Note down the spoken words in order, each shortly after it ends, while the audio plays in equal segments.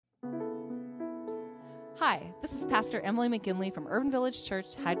Hi, this is Pastor Emily McGinley from Urban Village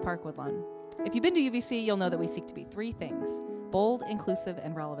Church, Hyde Park, Woodlawn. If you've been to UVC, you'll know that we seek to be three things: bold, inclusive,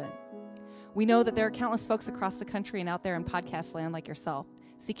 and relevant. We know that there are countless folks across the country and out there in podcast land like yourself,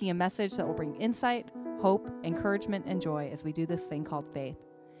 seeking a message that will bring insight, hope, encouragement, and joy as we do this thing called faith.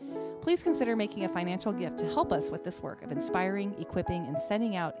 Please consider making a financial gift to help us with this work of inspiring, equipping, and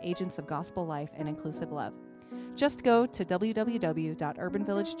sending out agents of gospel life and inclusive love. Just go to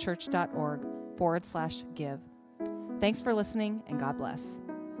www.urbanvillagechurch.org/give. Thanks for listening, and God bless.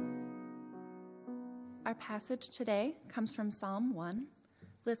 Our passage today comes from Psalm 1.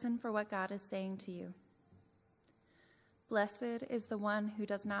 Listen for what God is saying to you. Blessed is the one who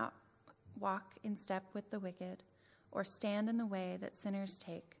does not walk in step with the wicked, or stand in the way that sinners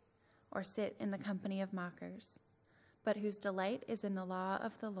take, or sit in the company of mockers, but whose delight is in the law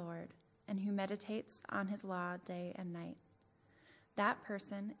of the Lord, and who meditates on his law day and night. That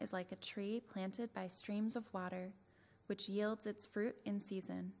person is like a tree planted by streams of water, which yields its fruit in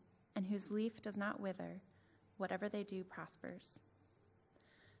season, and whose leaf does not wither. Whatever they do prospers.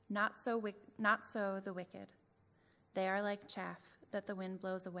 Not so the wicked. They are like chaff that the wind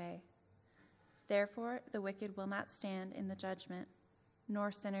blows away. Therefore the wicked will not stand in the judgment,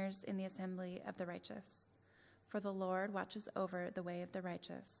 nor sinners in the assembly of the righteous. For the Lord watches over the way of the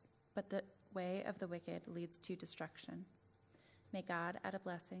righteous, but the way of the wicked leads to destruction. May God add a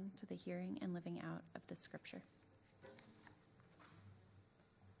blessing to the hearing and living out of this scripture.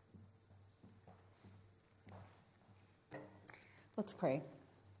 Let's pray.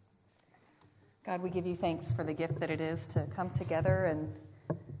 God, we give you thanks for the gift that it is to come together and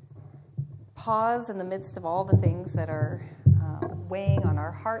pause in the midst of all the things that are weighing on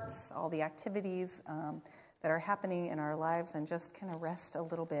our hearts, all the activities that are happening in our lives, and just kind of rest a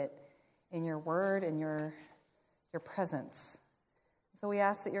little bit in your word and your presence. So we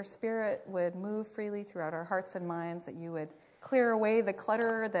ask that your Spirit would move freely throughout our hearts and minds, that you would clear away the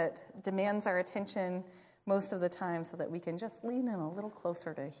clutter that demands our attention most of the time, so that we can just lean in a little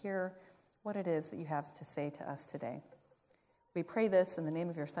closer to hear what it is that you have to say to us today. We pray this in the name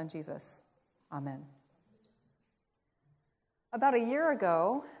of your Son, Jesus. Amen. About a year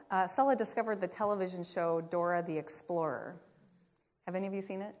ago, Stella discovered the television show Dora the Explorer. Have any of you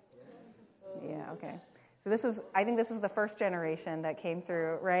seen it? Yeah, okay. So I think this is the first generation that came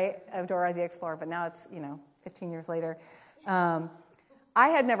through, right, of Dora the Explorer, but now it's, 15 years later. I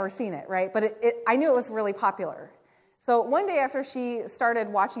had never seen it, right, but I knew it was really popular. So one day after she started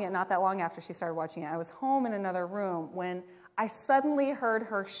watching it, not that long after she started watching it, I was home in another room when I suddenly heard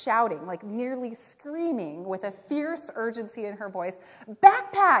her shouting, like nearly screaming with a fierce urgency in her voice,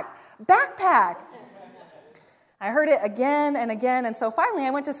 "Backpack! Backpack!" I heard it again and again, and so finally I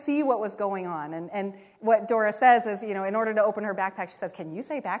went to see what was going on. And what Dora says is, in order to open her backpack, she says, "Can you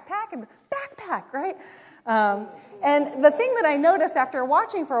say backpack?" And backpack, right? And the thing that I noticed after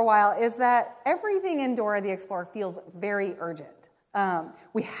watching for a while is that everything in Dora the Explorer feels very urgent.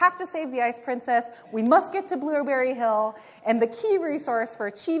 We have to save the Ice Princess. We must get to Blueberry Hill. And the key resource for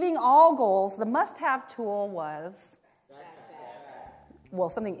achieving all goals, the must-have tool was,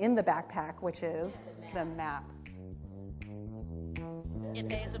 something in the backpack, which is the map. If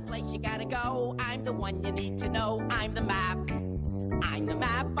there's a place you gotta go, I'm the one you need to know. I'm the map. I'm the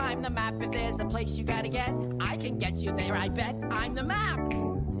map, I'm the map. If there's a place you gotta get, I can get you there, I bet. I'm the map.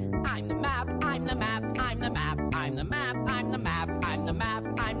 I'm the map, I'm the map, I'm the map, I'm the map, I'm the map, I'm the map,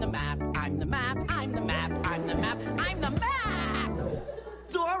 I'm the map, I'm the map, I'm the map, I'm the map, I'm the map.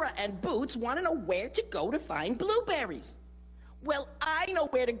 Dora and Boots want to know where to go to find blueberries. Well, I know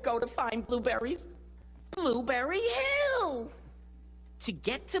where to go to find blueberries. Blueberry Hill. To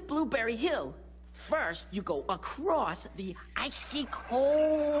get to Blueberry Hill, first you go across the icy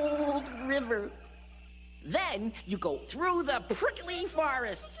cold river. Then you go through the prickly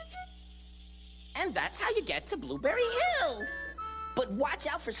forest. And that's how you get to Blueberry Hill. But watch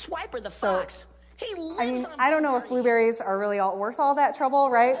out for Swiper the fox. He lives on I don't know if blueberries are really worth all that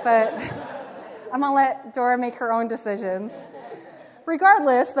trouble, right? But I'm going to let Dora make her own decisions.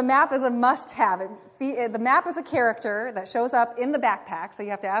 Regardless, the map is a must-have. The map is a character that shows up in the backpack, so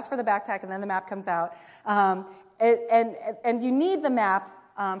you have to ask for the backpack, and then the map comes out. And you need the map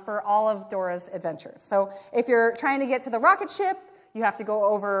for all of Dora's adventures. So if you're trying to get to the rocket ship, you have to go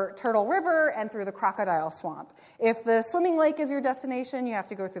over Turtle River and through the Crocodile Swamp. If the swimming lake is your destination, you have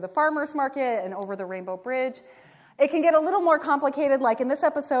to go through the farmer's market and over the Rainbow Bridge. It can get a little more complicated. Like in this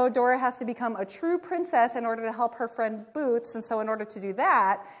episode, Dora has to become a true princess in order to help her friend Boots. And so in order to do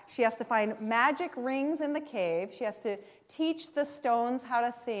that, she has to find magic rings in the cave. She has to teach the stones how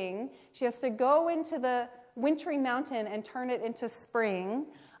to sing. She has to go into the wintry mountain and turn it into spring.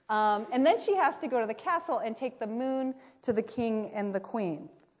 And then she has to go to the castle and take the moon to the king and the queen.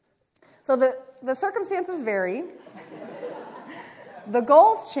 So the circumstances vary. The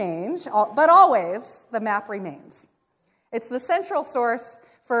goals change, but always the map remains. It's the central source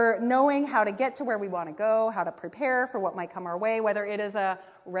for knowing how to get to where we want to go, how to prepare for what might come our way, whether it is a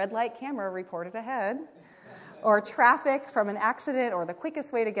red light camera reported ahead, or traffic from an accident, or the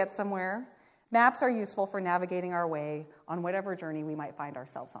quickest way to get somewhere. Maps are useful for navigating our way on whatever journey we might find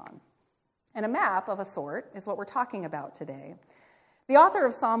ourselves on. And a map of a sort is what we're talking about today. The author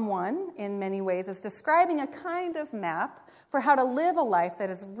of Psalm 1, in many ways, is describing a kind of map for how to live a life that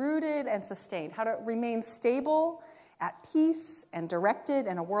is rooted and sustained, how to remain stable, at peace, and directed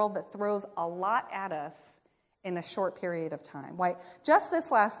in a world that throws a lot at us in a short period of time. Why, just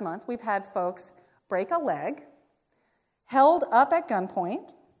this last month, we've had folks break a leg, held up at gunpoint,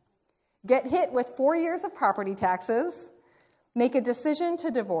 get hit with 4 years of property taxes, make a decision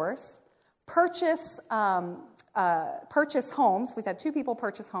to divorce, purchase homes. We've had 2 people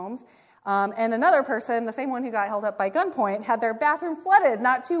purchase homes. And another person, the same one who got held up by gunpoint, had their bathroom flooded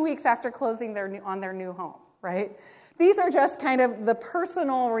not 2 weeks after closing on their new home, right? These are just kind of the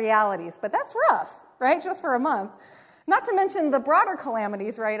personal realities, but that's rough, right? Just for a month. Not to mention the broader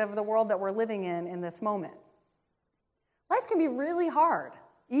calamities, right, of the world that we're living in this moment. Life can be really hard,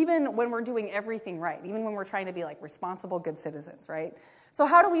 even when we're doing everything right, even when we're trying to be like responsible, good citizens, right? So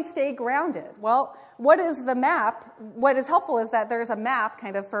how do we stay grounded? Well, what is the map? What is helpful is that there's a map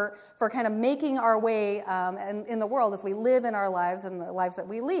kind of for kind of making our way in the world as we live in our lives and the lives that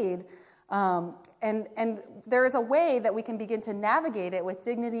we lead. And there is a way that we can begin to navigate it with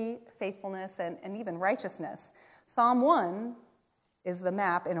dignity, faithfulness, and even righteousness. Psalm 1 is the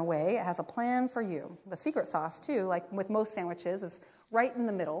map in a way. It has a plan for you. The secret sauce, too, like with most sandwiches, is right in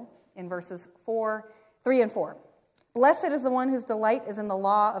the middle in verses 3 and 4. Blessed is the one whose delight is in the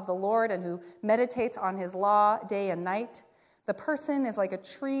law of the Lord and who meditates on his law day and night. The person is like a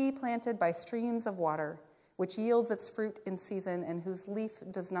tree planted by streams of water, which yields its fruit in season and whose leaf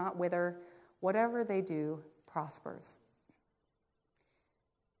does not wither. Whatever they do prospers.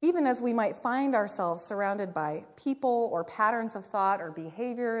 Even as we might find ourselves surrounded by people or patterns of thought or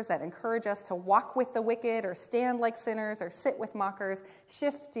behaviors that encourage us to walk with the wicked or stand like sinners or sit with mockers,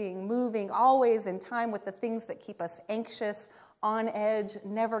 shifting, moving, always in time with the things that keep us anxious, on edge,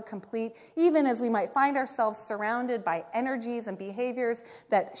 never complete, even as we might find ourselves surrounded by energies and behaviors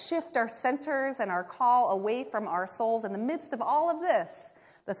that shift our centers and our call away from our souls. In the midst of all of this,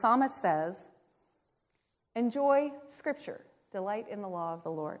 the psalmist says, enjoy Scripture. Delight in the law of the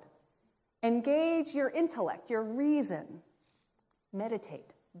Lord. Engage your intellect, your reason.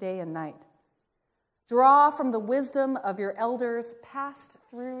 Meditate day and night. Draw from the wisdom of your elders passed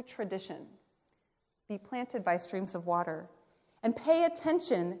through tradition. Be planted by streams of water. And pay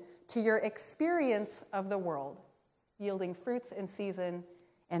attention to your experience of the world, yielding fruits in season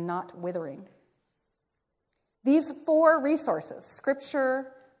and not withering. These 4 resources,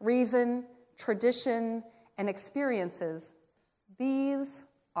 Scripture, reason, tradition, and experiences, these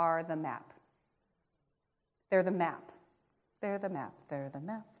are the map. They're the map. They're the map. They're the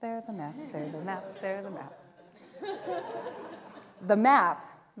map. They're the map. They're the map. They're the map. The map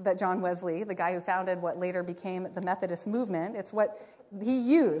that John Wesley, the guy who founded what later became the Methodist movement, it's what he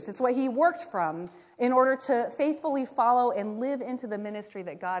used. It's what he worked from in order to faithfully follow and live into the ministry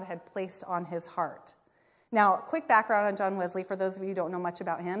that God had placed on his heart. Now, quick background on John Wesley, for those of you who don't know much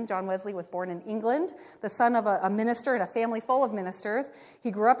about him. John Wesley was born in England, the son of a minister in a family full of ministers.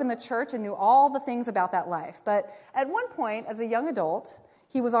 He grew up in the church and knew all the things about that life. But at one point, as a young adult,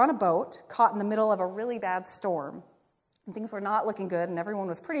 he was on a boat caught in the middle of a really bad storm. And things were not looking good, and everyone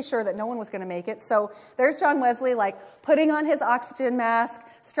was pretty sure that no one was going to make it. So there's John Wesley, like, putting on his oxygen mask,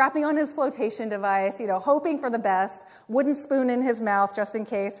 strapping on his flotation device, hoping for the best, wooden spoon in his mouth just in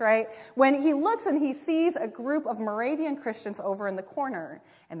case, right? When he looks and he sees a group of Moravian Christians over in the corner,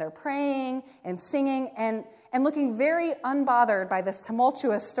 and they're praying and singing and looking very unbothered by this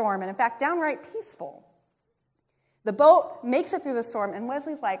tumultuous storm, and in fact, downright peaceful. The boat makes it through the storm, and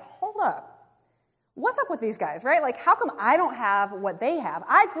Wesley's like, hold up. What's up with these guys, right? Like, how come I don't have what they have?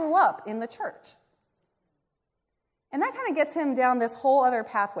 I grew up in the church. And that kind of gets him down this whole other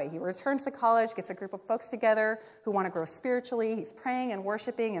pathway. He returns to college, gets a group of folks together who want to grow spiritually. He's praying and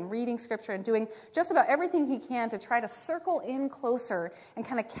worshiping and reading Scripture and doing just about everything he can to try to circle in closer and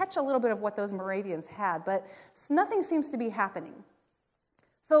kind of catch a little bit of what those Moravians had. But nothing seems to be happening.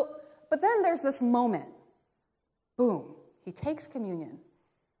 But then there's this moment. Boom. He takes communion.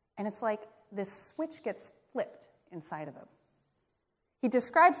 And it's like this switch gets flipped inside of him. He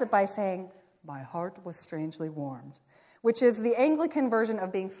describes it by saying, my heart was strangely warmed. which is the Anglican version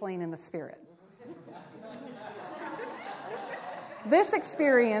of being slain in the Spirit. This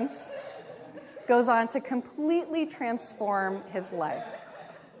experience goes on to completely transform his life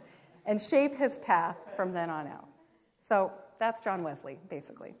and shape his path from then on out. So that's John Wesley,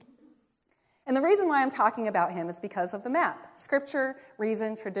 basically. And the reason why I'm talking about him is because of the map. Scripture,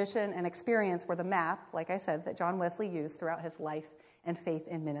 reason, tradition, and experience were the map, like I said, that John Wesley used throughout his life and faith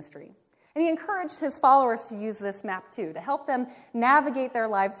in ministry. And he encouraged his followers to use this map too, to help them navigate their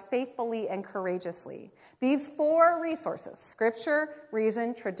lives faithfully and courageously. These 4 resources, Scripture,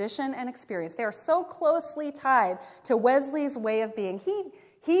 reason, tradition, and experience, they are so closely tied to Wesley's way of being.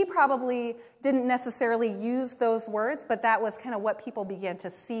 He probably didn't necessarily use those words, but that was kind of what people began to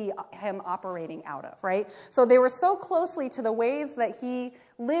see him operating out of, right? So they were so closely to the ways that he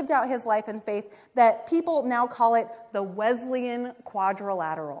lived out his life in faith that people now call it the Wesleyan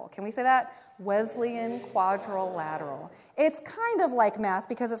quadrilateral. Can we say that? Wesleyan quadrilateral. It's kind of like math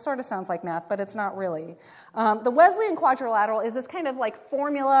because it sort of sounds like math, but it's not really. The Wesleyan quadrilateral is this kind of like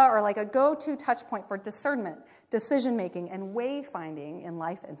formula or like a go-to touch point for discernment, decision-making, and way-finding in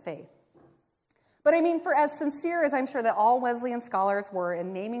life and faith. But I mean, for as sincere as I'm sure that all Wesleyan scholars were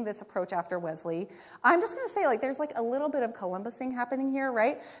in naming this approach after Wesley, I'm just going to say, like, there's like a little bit of Columbusing happening here,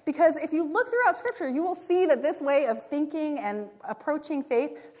 right? Because if you look throughout Scripture, you will see that this way of thinking and approaching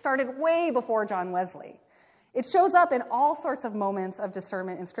faith started way before John Wesley. It shows up in all sorts of moments of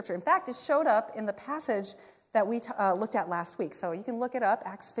discernment in Scripture. In fact, it showed up in the passage that we looked at last week. So you can look it up,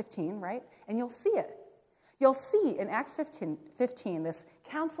 Acts 15, right? And you'll see it. You'll see in Acts 15 this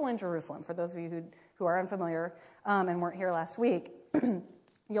council in Jerusalem. For those of you who are unfamiliar and weren't here last week,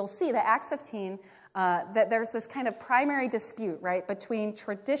 you'll see that Acts 15, that there's this kind of primary dispute, right, between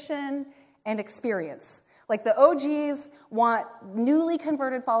tradition and experience. Like the OGs want newly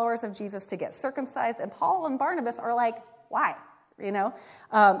converted followers of Jesus to get circumcised, and Paul and Barnabas are like, why? You know?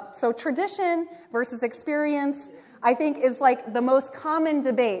 So tradition versus experience, I think, is like the most common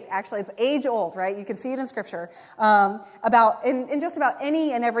debate. Actually, it's age old, right? You can see it in Scripture, about in just about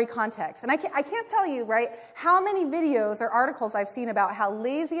any and every context. And I can't tell you, right, how many videos or articles I've seen about how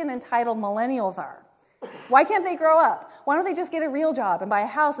lazy and entitled millennials are. Why can't they grow up? Why don't they just get a real job and buy a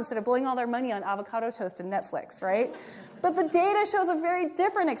house instead of blowing all their money on avocado toast and Netflix, right? But the data shows a very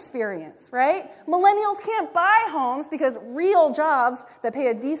different experience, right? Millennials can't buy homes because real jobs that pay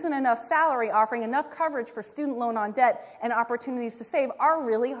a decent enough salary offering enough coverage for student loan on debt and opportunities to save are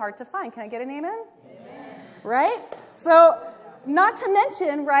really hard to find. Can I get an amen? Amen. Right? So, not to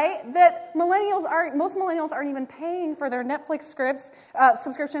mention, right, that most millennials aren't even paying for their Netflix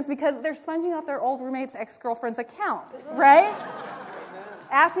subscriptions because they're sponging off their old roommate's ex-girlfriend's account, right?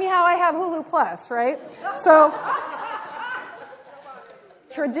 Ask me how I have Hulu Plus, right? So,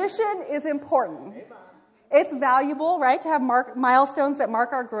 tradition is important. It's valuable, right, to have milestones that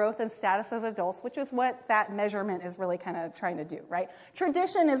mark our growth and status as adults, which is what that measurement is really kind of trying to do, right?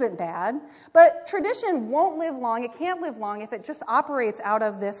 Tradition isn't bad, but tradition won't live long. It can't live long if it just operates out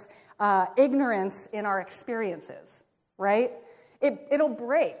of this ignorance in our experiences, right? It'll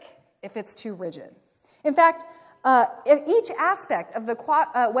break if it's too rigid. In fact, each aspect of the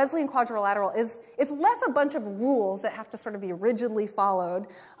Wesleyan quadrilateral is less a bunch of rules that have to sort of be rigidly followed,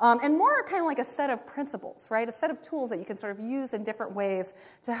 and more kind of like a set of principles, right? A set of tools that you can sort of use in different ways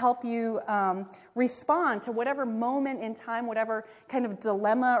to help you respond to whatever moment in time, whatever kind of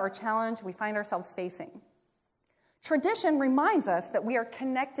dilemma or challenge we find ourselves facing. Tradition reminds us that we are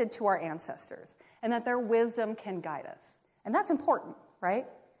connected to our ancestors and that their wisdom can guide us. And that's important, right?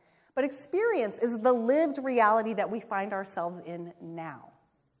 But experience is the lived reality that we find ourselves in now.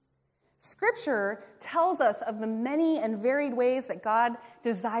 Scripture tells us of the many and varied ways that God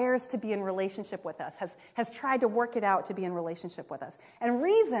desires to be in relationship with us, has tried to work it out to be in relationship with us. And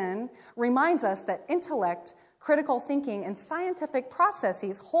reason reminds us that intellect, critical thinking, and scientific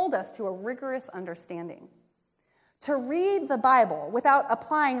processes hold us to a rigorous understanding. To read the Bible without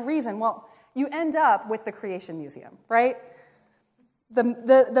applying reason, well, you end up with the Creation Museum, right?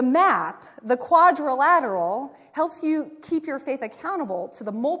 The map, the quadrilateral, helps you keep your faith accountable to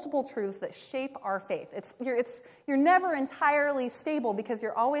the multiple truths that shape our faith. You're never entirely stable because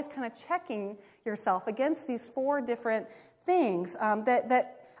you're always kind of checking yourself against these 4 different things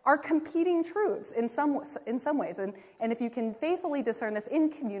that are competing truths in some ways. And if you can faithfully discern this in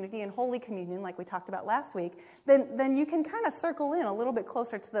community and Holy Communion, like we talked about last week, then you can kind of circle in a little bit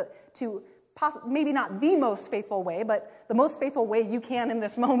closer to maybe not the most faithful way, but the most faithful way you can in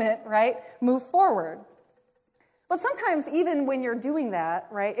this moment, right? Move forward. But sometimes even when you're doing that,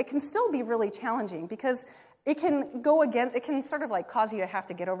 right, it can still be really challenging because it can sort of like cause you to have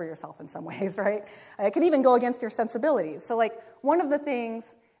to get over yourself in some ways, right? It can even go against your sensibilities. So like one of the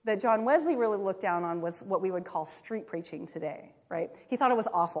things that John Wesley really looked down on was what we would call street preaching today, right? He thought it was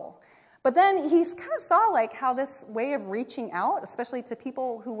awful. But then he kind of saw like how this way of reaching out, especially to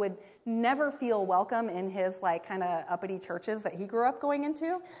people who would never feel welcome in his like kind of uppity churches that he grew up going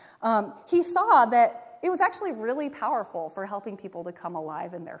into, he saw that it was actually really powerful for helping people to come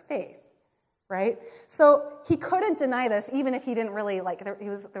alive in their faith. Right? So he couldn't deny this, even if he didn't really, like, there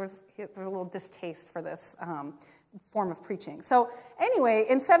was a little distaste for this form of preaching. So anyway,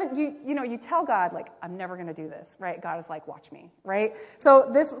 you tell God, like, I'm never going to do this, right? God is like, watch me, right? So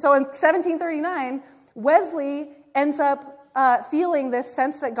in 1739, Wesley ends up feeling this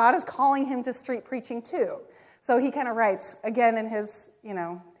sense that God is calling him to street preaching too. So he kind of writes, again in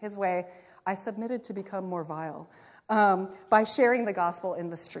his way, I submitted to become more vile by sharing the gospel in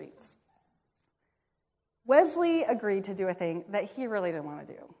the streets. Wesley agreed to do a thing that he really didn't want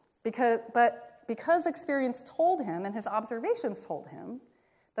to do, because experience told him and his observations told him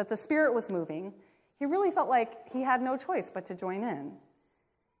that the Spirit was moving, he really felt like he had no choice but to join in.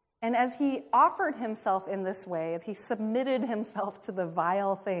 And as he offered himself in this way, as he submitted himself to the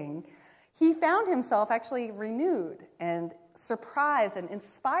vile thing, he found himself actually renewed and surprised and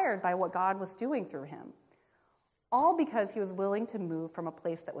inspired by what God was doing through him, all because he was willing to move from a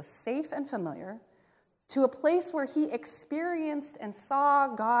place that was safe and familiar to a place where he experienced and saw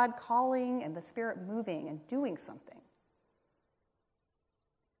God calling and the Spirit moving and doing something.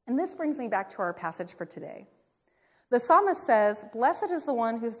 And this brings me back to our passage for today. The psalmist says, "Blessed is the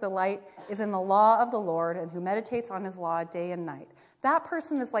one whose delight is in the law of the Lord and who meditates on his law day and night. That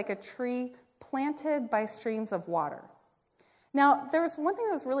person is like a tree planted by streams of water." Now, there was one thing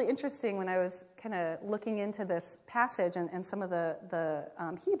that was really interesting when I was kind of looking into this passage and some of the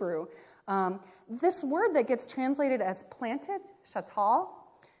Hebrew. This word that gets translated as planted, shatal,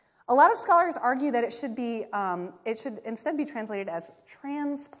 a lot of scholars argue that it should instead be translated as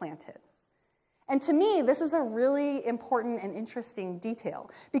transplanted. And to me, this is a really important and interesting detail,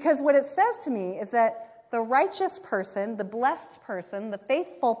 because what it says to me is that the righteous person, the blessed person, the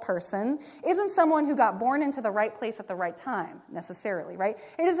faithful person, isn't someone who got born into the right place at the right time, necessarily, right?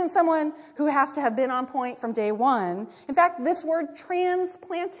 It isn't someone who has to have been on point from day one. In fact, this word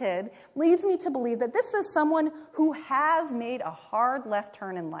transplanted leads me to believe that this is someone who has made a hard left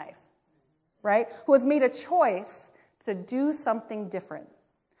turn in life, right? Who has made a choice to do something different.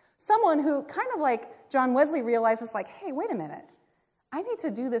 Someone who kind of like John Wesley realizes like, hey, wait a minute, I need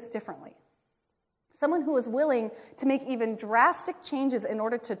to do this differently. Someone who is willing to make even drastic changes in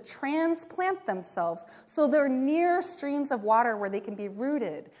order to transplant themselves so they're near streams of water where they can be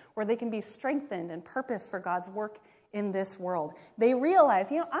rooted, where they can be strengthened and purpose for God's work in this world. They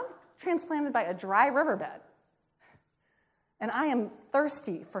realize, I'm transplanted by a dry riverbed, and I am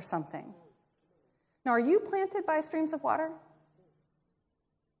thirsty for something. Now, are you planted by streams of water?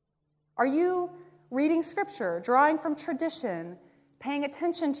 Are you reading Scripture, drawing from tradition, paying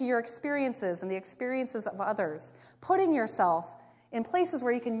attention to your experiences and the experiences of others, putting yourself in places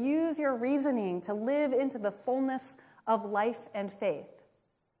where you can use your reasoning to live into the fullness of life and faith?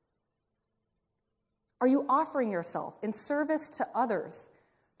 Are you offering yourself in service to others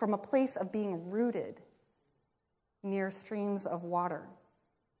from a place of being rooted near streams of water?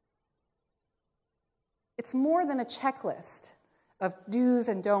 It's more than a checklist of do's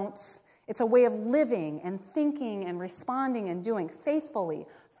and don'ts. It's a way of living and thinking and responding and doing faithfully,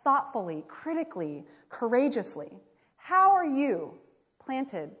 thoughtfully, critically, courageously. How are you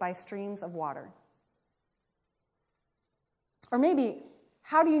planted by streams of water? Or maybe,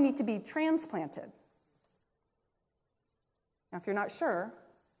 how do you need to be transplanted? Now, if you're not sure,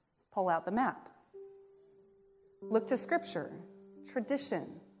 pull out the map. Look to Scripture, tradition,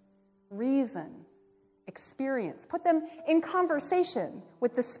 reason, experience. Put them in conversation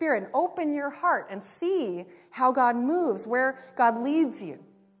with the Spirit and open your heart and see how God moves, where God leads you.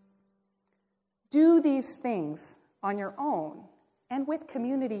 Do these things on your own and with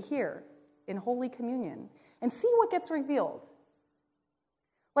community here in Holy Communion and see what gets revealed.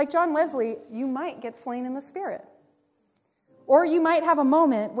 Like John Wesley, you might get slain in the Spirit. Or you might have a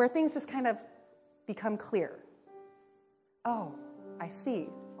moment where things just kind of become clear. Oh, I see.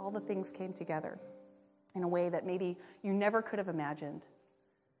 All the things came together in a way that maybe you never could have imagined,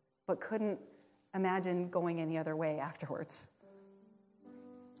 but couldn't imagine going any other way afterwards.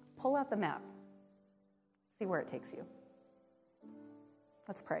 Pull out the map. See where it takes you.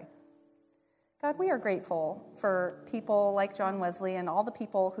 Let's pray. God, we are grateful for people like John Wesley and all the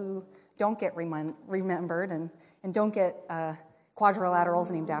people who don't get remembered and don't get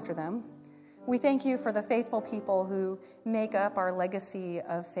quadrilaterals named after them. We thank you for the faithful people who make up our legacy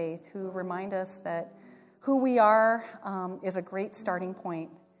of faith, who remind us that who we are is a great starting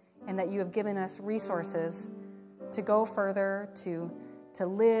point, and that you have given us resources to go further, to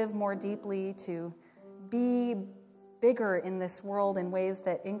live more deeply, to be bigger in this world in ways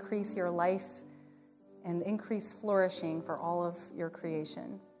that increase your life and increase flourishing for all of your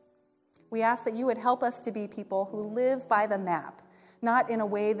creation. We ask that you would help us to be people who live by the map, not in a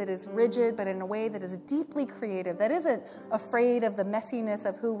way that is rigid, but in a way that is deeply creative, that isn't afraid of the messiness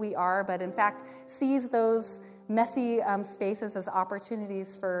of who we are, but in fact sees those messy spaces as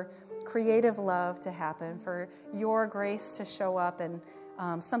opportunities for creative love to happen, for your grace to show up, and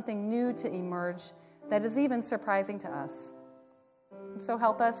something new to emerge that is even surprising to us. And so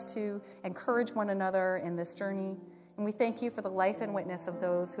help us to encourage one another in this journey. And we thank you for the life and witness of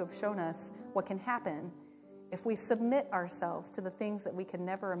those who have shown us what can happen if we submit ourselves to the things that we can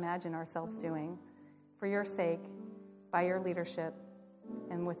never imagine ourselves doing, for your sake, by your leadership,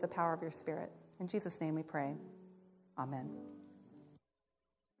 and with the power of your Spirit. In Jesus' name we pray. Amen.